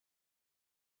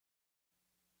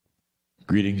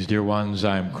Greetings, dear ones.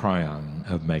 I'm Kryon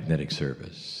of Magnetic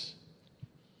Service.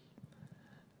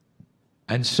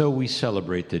 And so we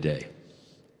celebrate the day.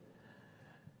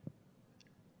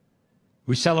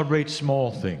 We celebrate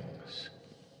small things.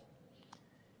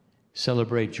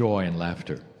 Celebrate joy and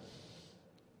laughter.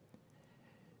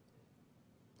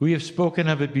 We have spoken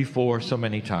of it before so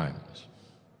many times.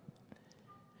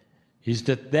 Is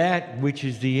that which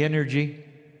is the energy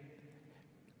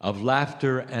of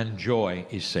laughter and joy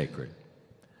is sacred,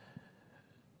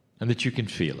 and that you can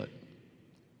feel it.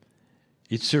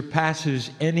 It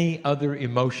surpasses any other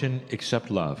emotion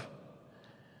except love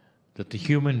that the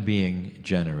human being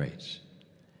generates.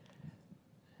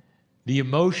 The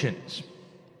emotions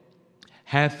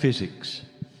have physics.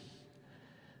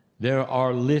 There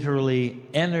are literally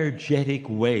energetic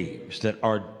waves that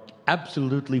are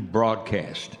absolutely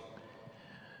broadcast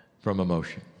from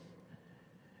emotion.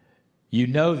 You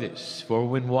know this, for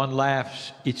when one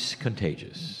laughs, it's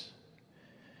contagious.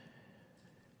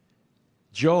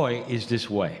 Joy is this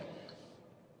way.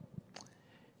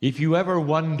 If you ever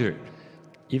wondered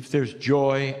if there's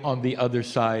joy on the other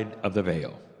side of the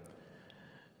veil,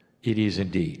 it is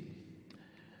indeed.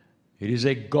 It is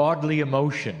a godly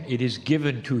emotion. It is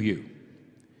given to you.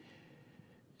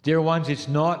 Dear ones, it's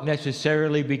not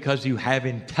necessarily because you have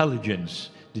intelligence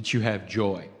that you have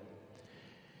joy.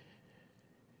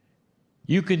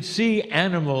 You can see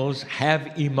animals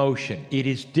have emotion. It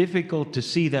is difficult to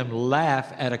see them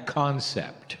laugh at a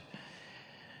concept.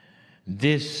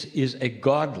 This is a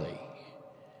godly,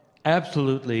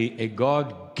 absolutely a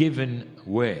God-given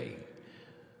way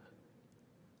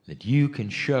that you can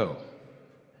show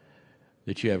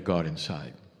that you have God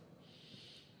inside.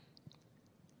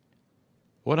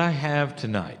 What I have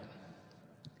tonight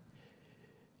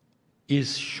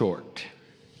is short.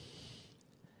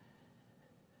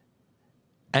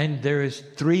 And there is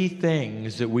three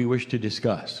things that we wish to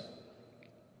discuss.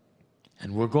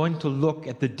 And we're going to look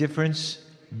at the difference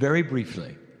very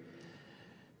briefly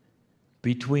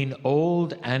between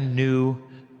old and new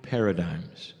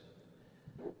paradigms.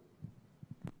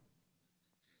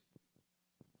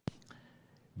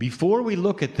 Before we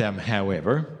look at them,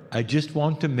 however, I just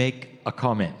want to make a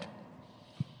comment.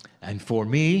 And for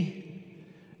me,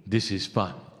 this is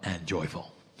fun and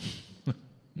joyful.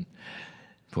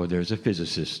 For there's a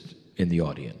physicist in the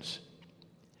audience.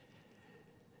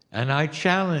 And I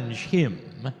challenge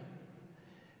him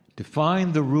to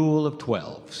find the rule of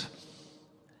 12s.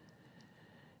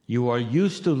 You are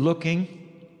used to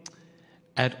looking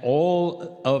at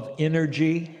all of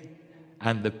energy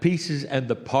and the pieces and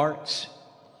the parts.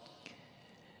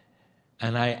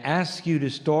 And I ask you to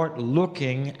start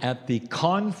looking at the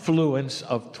confluence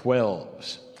of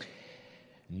 12s.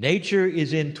 Nature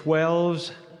is in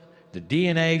 12s. The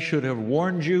DNA should have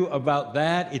warned you about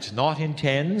that. It's not in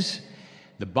 10s.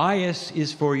 The bias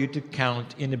is for you to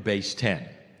count in a base 10.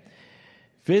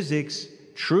 Physics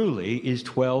truly is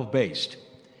 12-based.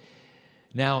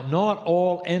 Now, not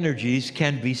all energies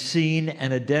can be seen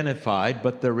and identified,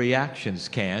 but the reactions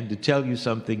can to tell you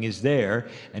something is there.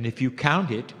 And if you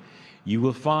count it, you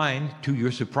will find, to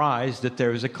your surprise, that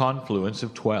there is a confluence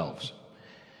of 12s.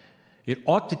 It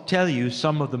ought to tell you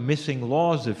some of the missing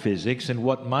laws of physics and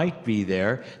what might be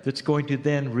there that's going to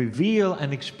then reveal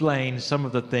and explain some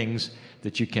of the things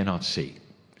that you cannot see.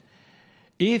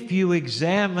 If you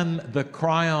examine the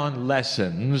Kryon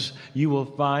lessons, you will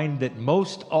find that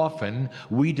most often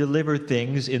we deliver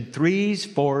things in 3s,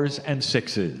 4s, and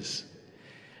 6s.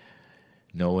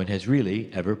 No one has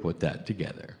really ever put that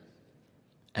together.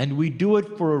 And we do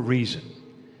it for a reason.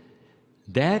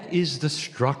 That is the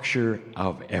structure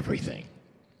of everything.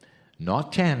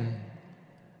 Not 10,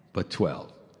 but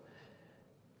 12.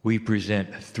 We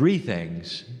present 3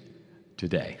 things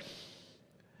today.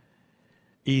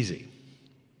 Easy,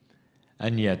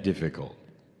 and yet difficult.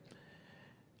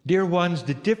 Dear ones,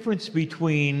 the difference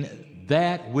between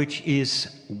that which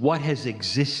is what has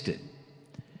existed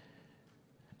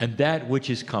and that which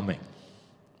is coming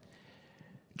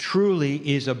truly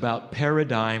is about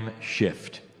paradigm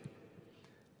shift.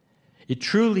 It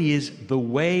truly is the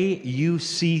way you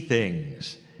see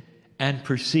things and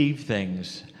perceive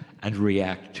things and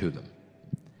react to them.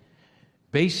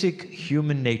 Basic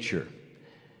human nature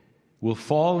will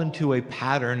fall into a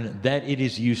pattern that it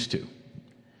is used to.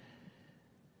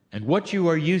 And what you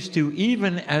are used to,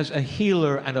 even as a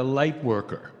healer and a light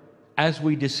worker, as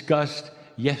we discussed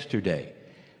yesterday,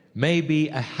 may be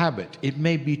a habit. It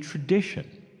may be tradition.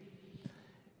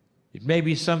 It may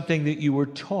be something that you were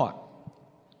taught.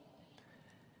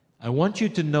 I want you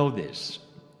to know this,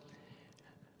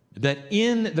 that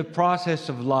in the process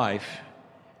of life,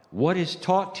 what is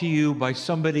taught to you by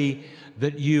somebody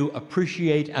that you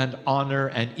appreciate and honor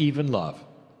and even love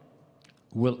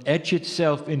will etch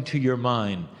itself into your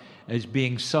mind as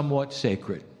being somewhat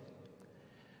sacred.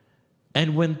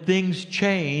 And when things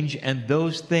change and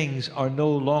those things are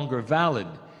no longer valid,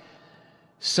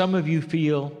 some of you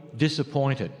feel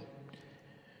disappointed.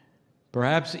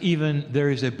 Perhaps even there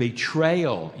is a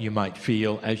betrayal you might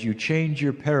feel as you change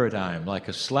your paradigm, like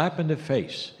a slap in the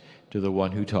face to the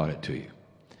one who taught it to you.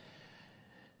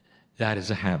 That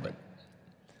is a habit.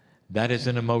 That is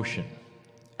an emotion.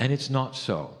 And it's not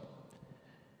so.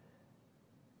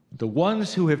 The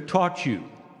ones who have taught you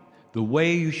the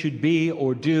way you should be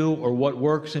or do, or what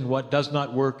works and what does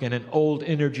not work in an old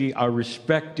energy, are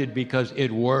respected because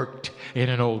it worked in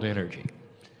an old energy.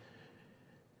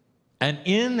 And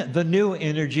in the new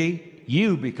energy,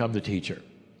 you become the teacher.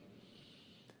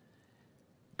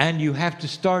 And you have to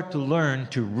start to learn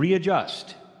to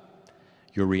readjust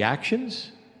your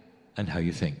reactions and how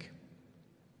you think.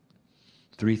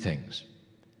 3 things.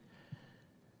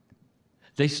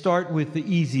 They start with the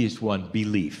easiest one,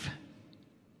 belief.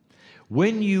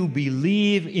 When you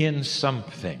believe in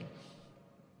something,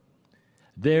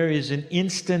 there is an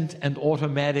instant and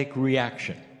automatic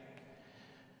reaction.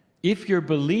 If your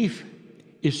belief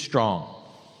is strong,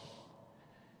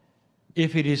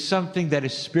 if it is something that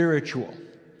is spiritual,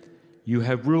 you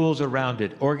have rules around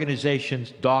it,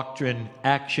 organizations, doctrine,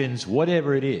 actions,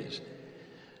 whatever it is.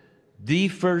 The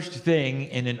first thing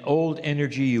in an old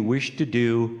energy you wish to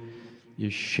do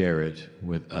is share it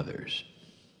with others.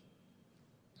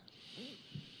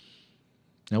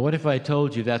 Now, what if I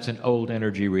told you that's an old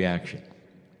energy reaction?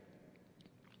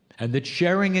 And that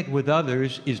sharing it with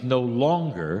others is no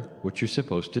longer what you're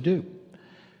supposed to do.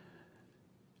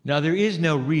 Now, there is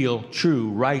no real,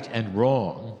 true, right and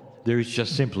wrong. There is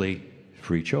just simply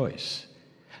free choice.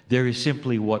 There is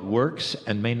simply what works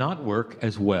and may not work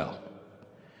as well.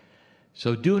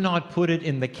 So do not put it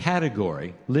in the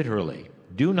category, literally,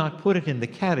 do not put it in the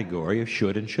category of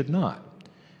should and should not.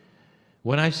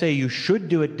 When I say you should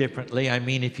do it differently, I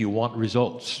mean if you want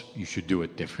results, you should do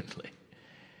it differently.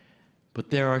 But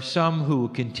there are some who will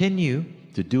continue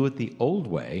to do it the old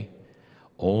way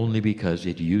only because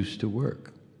it used to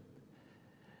work.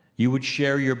 You would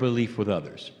share your belief with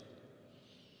others.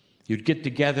 You'd get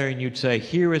together and you'd say,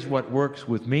 here is what works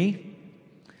with me,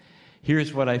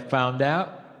 here's what I found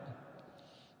out,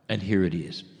 and here it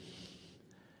is.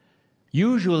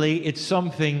 Usually it's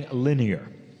something linear.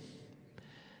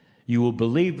 You will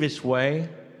believe this way,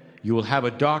 you will have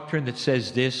a doctrine that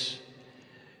says this,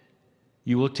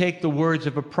 you will take the words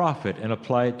of a prophet and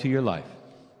apply it to your life.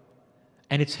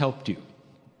 And it's helped you.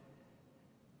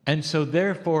 And so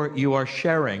therefore you are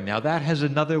sharing. Now that has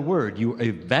another word. You are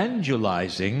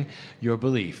evangelizing your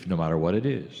belief, no matter what it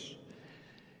is.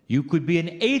 You could be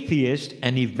an atheist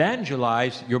and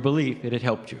evangelize your belief that it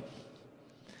helped you.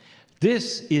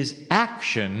 This is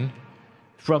action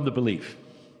from the belief.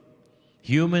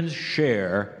 Humans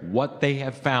share what they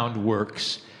have found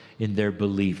works in their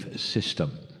belief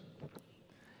system.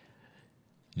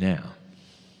 Now,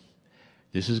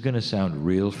 this is going to sound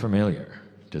real familiar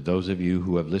to those of you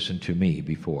who have listened to me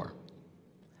before.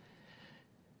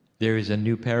 There is a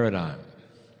new paradigm.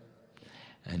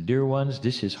 And dear ones,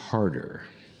 this is harder,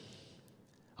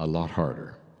 a lot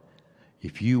harder.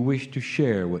 If you wish to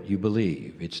share what you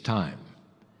believe, it's time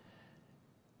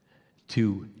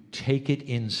to take it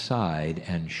inside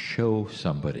and show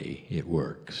somebody it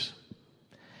works.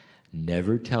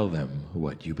 Never tell them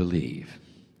what you believe.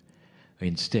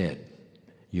 Instead,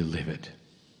 you live it.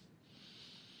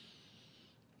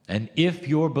 And if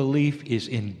your belief is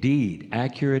indeed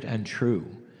accurate and true,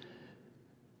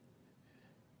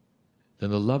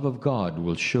 then the love of God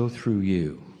will show through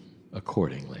you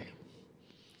accordingly.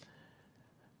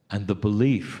 And the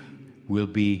belief will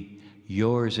be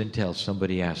yours until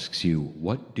somebody asks you,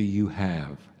 what do you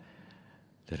have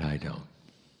that I don't?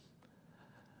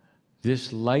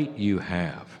 This light you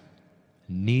have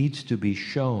needs to be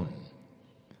shown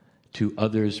to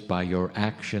others by your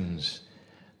actions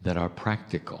that are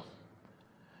practical.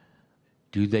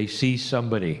 Do they see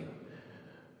somebody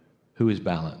who is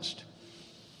balanced?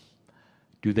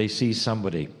 Do they see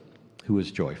somebody who is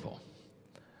joyful?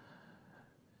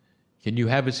 Can you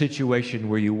have a situation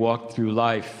where you walk through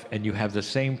life and you have the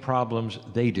same problems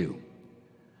they do,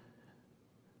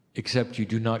 except you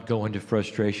do not go into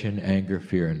frustration, anger,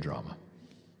 fear, and drama?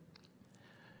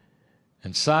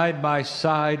 And side by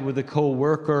side with a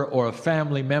co-worker or a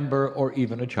family member or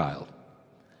even a child,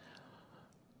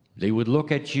 they would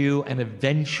look at you and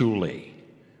eventually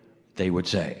they would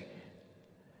say,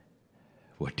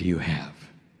 what do you have?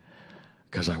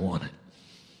 Because I want it.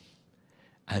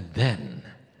 and then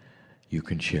you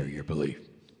can share your belief.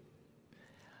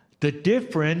 The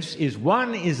difference is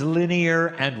one is linear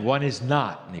and one is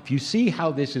not. And if you see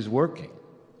how this is working,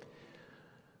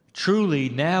 truly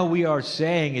now we are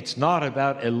saying it's not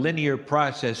about a linear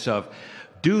process of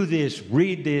do this,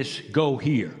 read this, go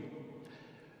here.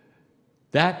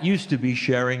 That used to be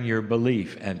sharing your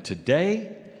belief, and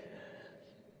today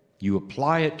you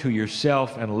apply it to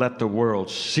yourself and let the world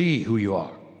see who you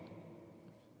are.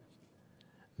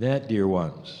 That, dear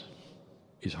ones,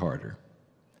 is harder.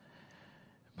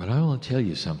 But I will tell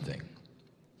you something.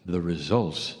 The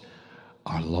results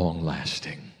are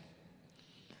long-lasting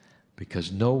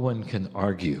because no one can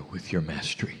argue with your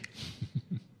mastery.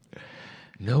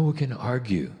 No one can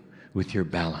argue with your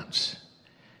balance,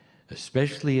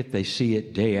 especially if they see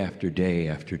it day after day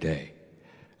after day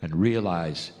and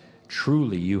realize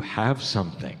truly you have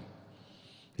something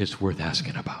it's worth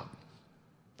asking about.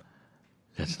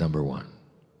 That's number one.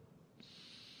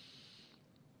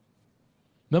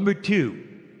 Number two,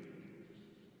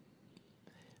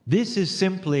 this is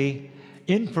simply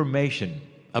information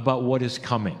about what is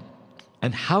coming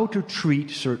and how to treat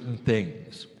certain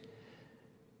things.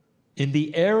 In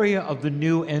the area of the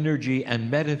new energy and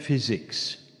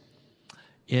metaphysics,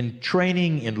 in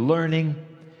training, in learning,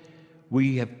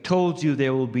 we have told you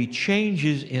there will be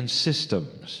changes in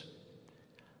systems.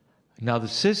 Now, the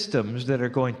systems that are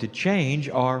going to change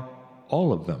are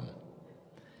all of them,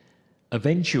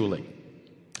 eventually.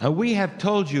 And we have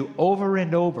told you over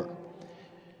and over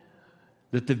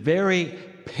that the very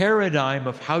paradigm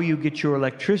of how you get your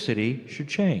electricity should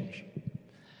change.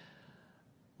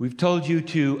 We've told you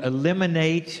to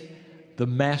eliminate the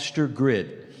master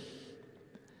grid,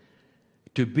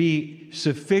 to be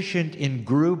sufficient in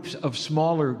groups of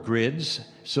smaller grids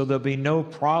so there'll be no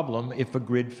problem if a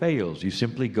grid fails. You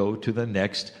simply go to the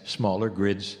next smaller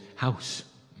grid's house.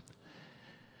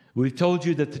 We've told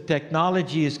you that the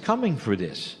technology is coming for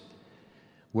this,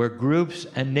 where groups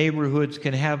and neighborhoods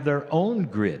can have their own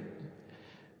grid,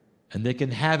 and they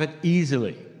can have it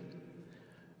easily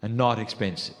and not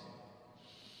expensive.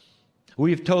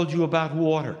 We have told you about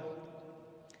water.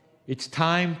 It's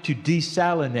time to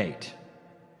desalinate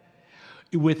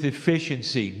with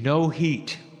efficiency, no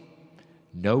heat,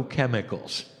 no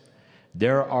chemicals.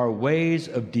 There are ways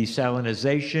of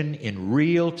desalination in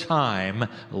real time.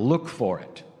 Look for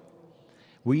it.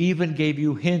 We even gave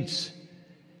you hints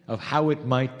of how it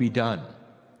might be done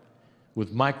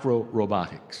with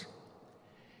micro-robotics.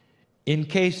 In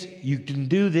case you can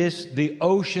do this, the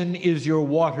ocean is your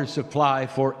water supply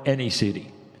for any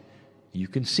city. You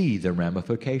can see the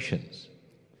ramifications.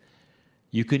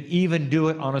 You can even do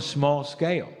it on a small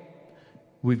scale.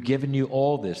 We've given you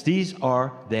all this. These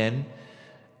are then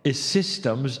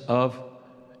systems of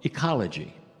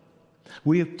ecology.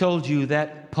 We have told you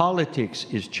that politics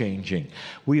is changing.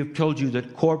 We have told you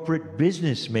that corporate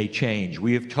business may change.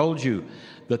 We have told you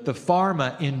that the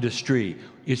pharma industry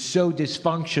is so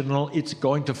dysfunctional it's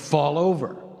going to fall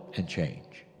over and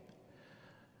change.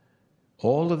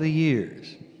 All of the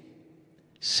years,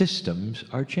 systems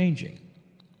are changing.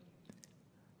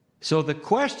 So the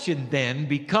question then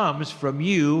becomes from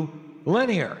you,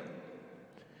 linear.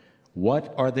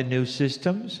 What are the new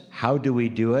systems? How do we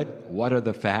do it? What are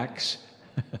the facts?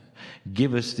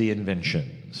 Give us the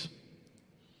inventions.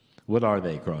 What are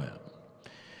they, Kryon?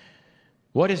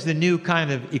 What is the new kind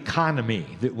of economy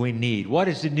that we need? What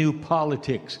is the new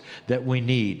politics that we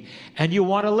need? And you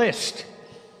want a list.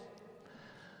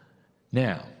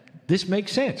 Now, this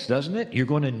makes sense, doesn't it? You're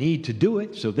going to need to do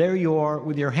it, so there you are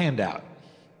with your hand out.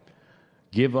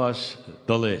 Give us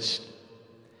the list.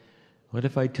 What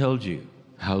if I told you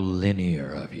how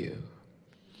linear of you?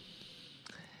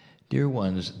 Dear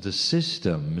ones, the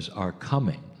systems are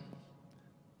coming.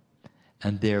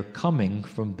 And they're coming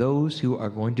from those who are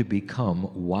going to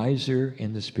become wiser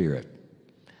in the Spirit.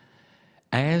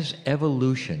 As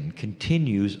evolution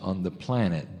continues on the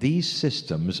planet, these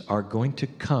systems are going to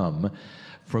come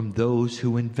from those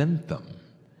who invent them.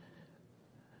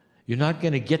 You're not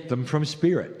going to get them from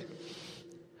Spirit.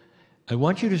 I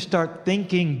want you to start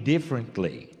thinking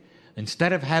differently.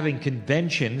 Instead of having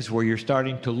conventions where you're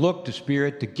starting to look to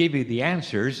Spirit to give you the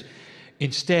answers,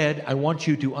 instead, I want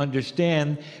you to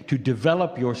understand to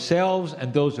develop yourselves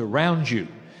and those around you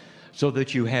so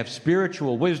that you have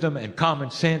spiritual wisdom and common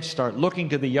sense. Start looking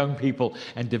to the young people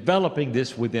and developing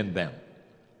this within them.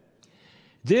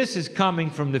 This is coming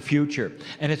from the future,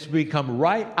 and it's become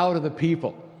right out of the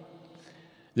people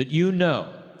that you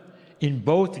know in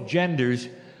both genders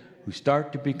who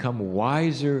start to become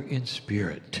wiser in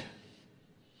spirit.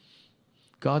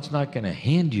 God's not going to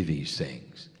hand you these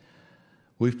things.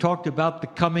 We've talked about the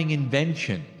coming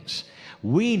inventions.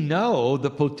 We know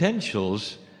the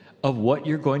potentials of what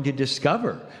you're going to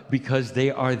discover because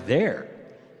they are there.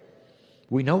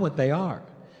 We know what they are.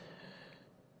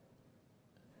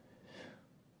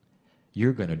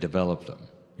 You're going to develop them.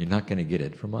 You're not going to get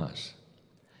it from us.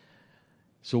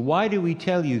 So why do we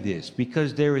tell you this?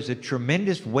 Because there is a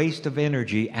tremendous waste of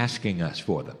energy asking us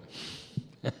for them.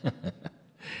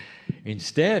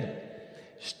 Instead,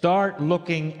 start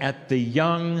looking at the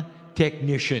young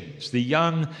technicians, the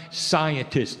young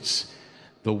scientists,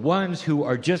 the ones who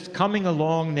are just coming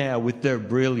along now with their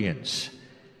brilliance.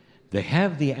 They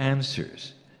have the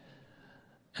answers,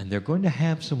 and they're going to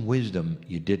have some wisdom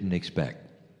you didn't expect.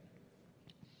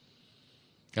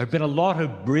 There have been a lot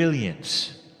of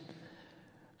brilliance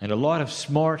and a lot of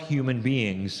smart human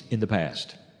beings in the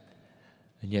past,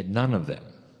 and yet none of them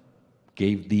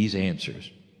gave these answers.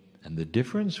 And the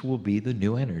difference will be the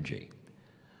new energy.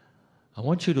 I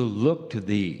want you to look to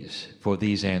these for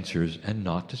these answers and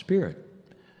not to spirit.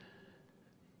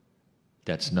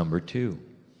 That's number 2.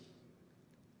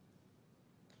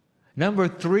 Number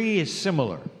 3 is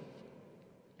similar.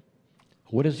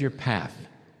 What is your path?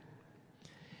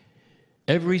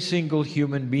 Every single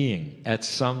human being at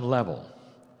some level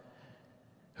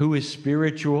who is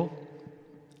spiritual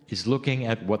is looking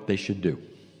at what they should do.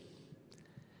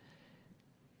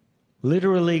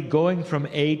 Literally going from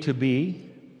A to B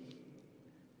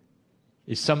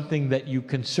is something that you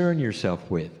concern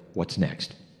yourself with. What's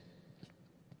next?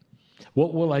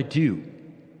 What will I do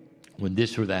when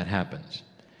this or that happens?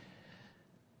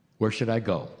 Where should I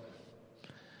go?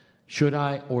 Should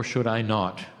I or should I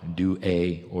not do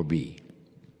A or B?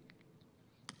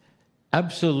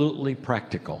 Absolutely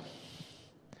practical.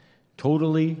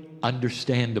 Totally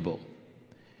understandable.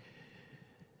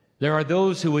 There are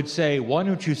those who would say, why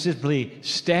don't you simply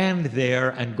stand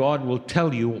there and God will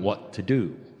tell you what to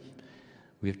do?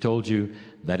 We have told you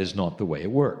that is not the way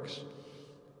it works.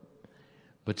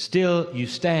 But still, you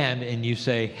stand and you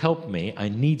say, help me, I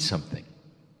need something.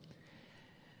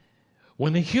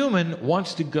 When the human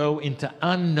wants to go into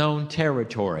unknown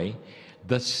territory,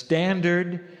 the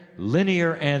standard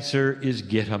linear answer is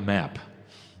get a map.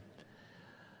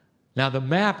 Now, the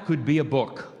map could be a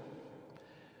book.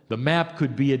 The map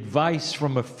could be advice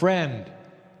from a friend,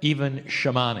 even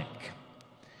shamanic.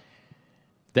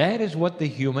 That is what the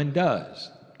human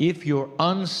does. If you're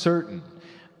uncertain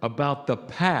about the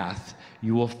path,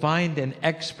 you will find an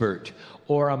expert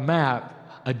or a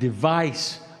map, a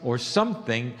device, or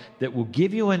something that will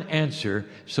give you an answer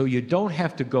so you don't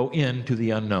have to go into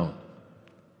the unknown.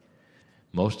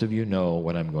 Most of you know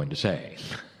what I'm going to say.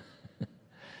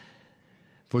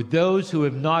 For those who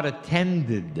have not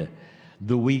attended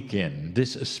the weekend,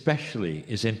 this especially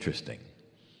is interesting.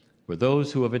 For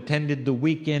those who have attended the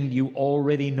weekend, you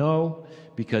already know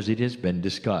because it has been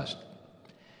discussed.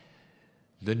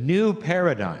 The new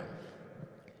paradigm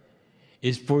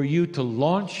is for you to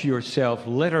launch yourself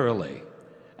literally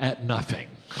at nothing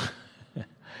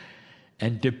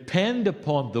and depend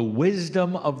upon the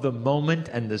wisdom of the moment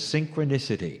and the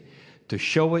synchronicity to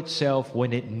show itself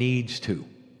when it needs to.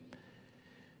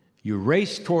 You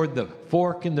race toward the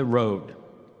fork in the road,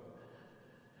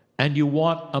 and you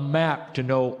want a map to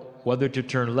know whether to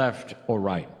turn left or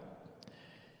right.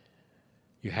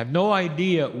 You have no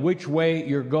idea which way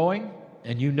you're going,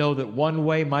 and you know that one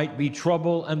way might be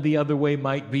trouble and the other way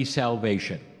might be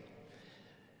salvation.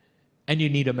 And you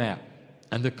need a map.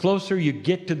 And the closer you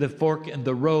get to the fork in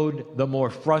the road, the more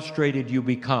frustrated you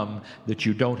become that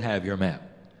you don't have your map.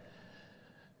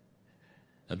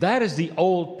 Now, that is the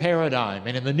old paradigm.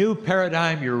 And in the new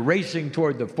paradigm, you're racing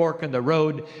toward the fork in the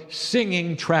road,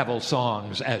 singing travel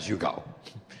songs as you go.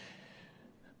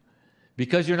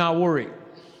 Because you're not worried.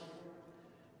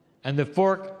 And the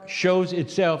fork shows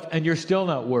itself, and you're still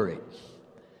not worried.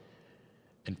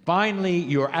 And finally,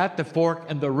 you're at the fork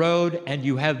in the road, and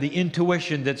you have the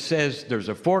intuition that says, there's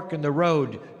a fork in the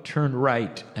road, turn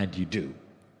right, and you do.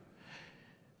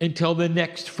 Until the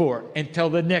next fork, until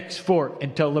the next fork,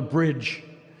 until the bridge,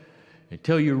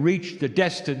 until you reach the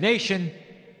destination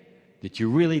that you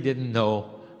really didn't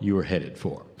know you were headed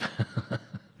for.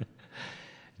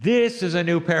 This is a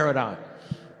new paradigm.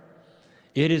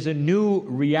 It is a new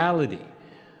reality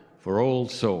for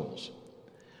old souls.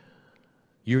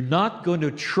 You're not going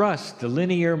to trust the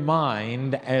linear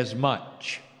mind as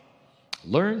much.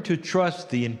 Learn to trust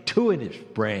the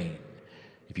intuitive brain,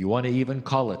 if you want to even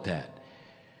call it that.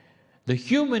 The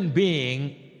human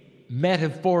being,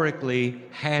 metaphorically,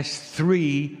 has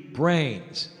 3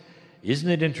 brains. Isn't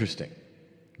it interesting?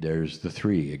 There's the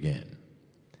 3 again.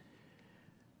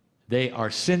 They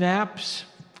are synapse,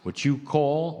 what you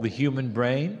call the human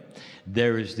brain.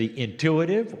 There is the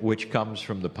intuitive, which comes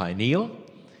from the pineal,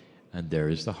 and there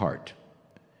is the heart.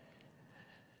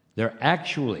 They're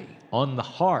actually on the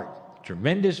heart,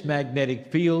 tremendous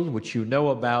magnetic field, which you know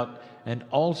about, and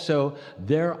also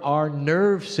there are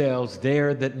nerve cells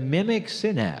there that mimic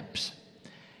synapse.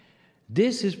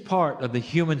 This is part of the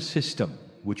human system,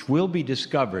 which will be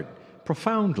discovered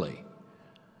profoundly.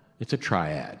 It's a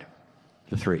triad,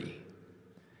 the three.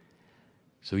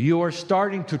 So you are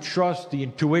starting to trust the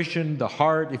intuition, the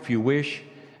heart, if you wish,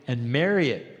 and marry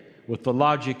it with the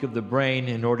logic of the brain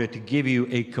in order to give you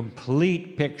a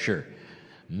complete picture,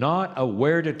 not a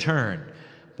where to turn,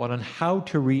 but on how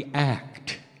to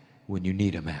react when you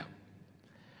need a map.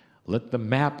 Let the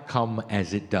map come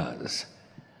as it does.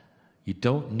 You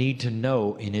don't need to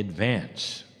know in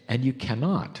advance, and you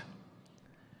cannot.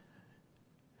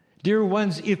 Dear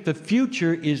ones, if the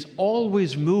future is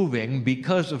always moving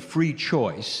because of free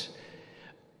choice,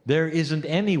 there isn't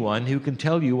anyone who can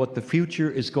tell you what the future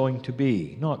is going to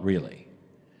be. Not really.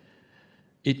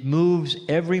 It moves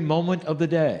every moment of the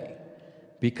day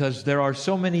because there are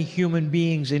so many human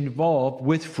beings involved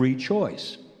with free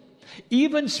choice.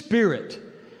 Even spirit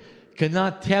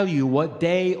cannot tell you what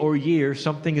day or year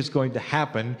something is going to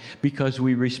happen because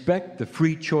we respect the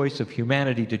free choice of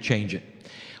humanity to change it.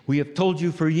 We have told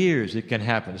you for years it can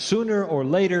happen sooner or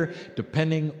later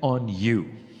depending on you.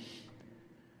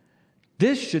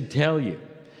 This should tell you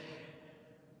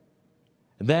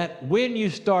that when you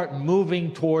start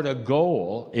moving toward a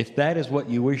goal, if that is what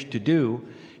you wish to do,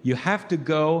 you have to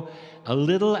go a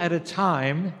little at a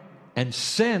time and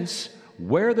sense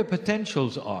where the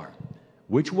potentials are.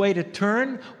 Which way to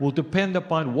turn will depend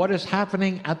upon what is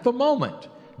happening at the moment.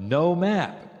 No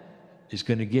map is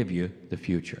going to give you the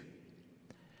future.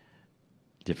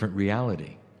 Different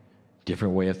reality,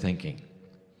 different way of thinking.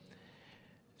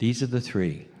 These are the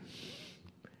three.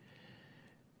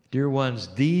 Dear ones,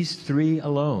 these three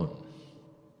alone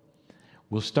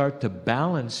will start to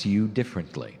balance you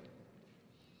differently.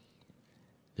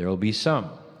 There will be some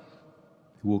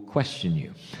who will question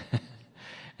you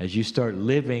as you start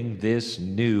living this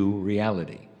new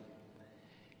reality.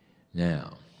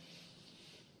 Now,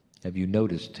 have you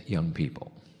noticed, young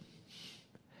people?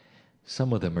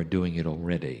 Some of them are doing it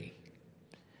already.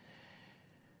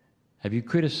 Have you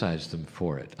criticized them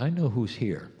for it? I know who's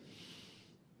here.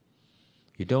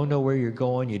 You don't know where you're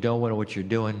going, you don't know what you're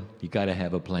doing, you got to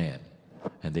have a plan.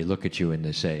 And they look at you and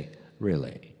they say,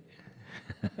 really?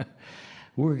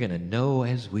 We're going to know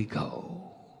as we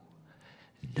go.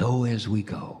 Know as we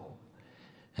go.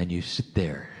 And you sit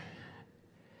there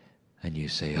and you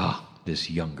say, oh, this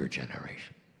younger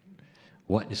generation,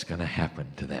 what is going to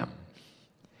happen to them?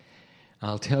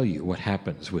 I'll tell you what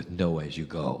happens with know as you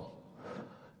go.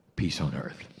 Peace on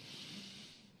earth.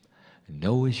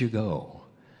 Know as you go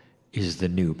is the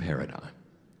new paradigm.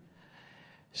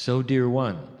 So, dear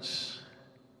ones,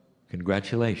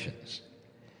 congratulations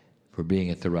for being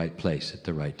at the right place at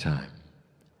the right time.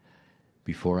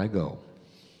 Before I go,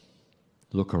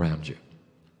 look around you.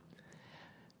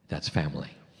 That's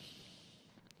family.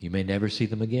 You may never see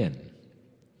them again,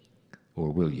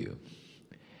 or will you?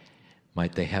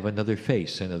 Might they have another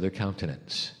face, another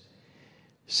countenance?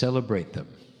 Celebrate them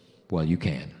while you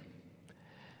can.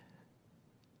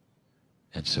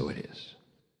 And so it is.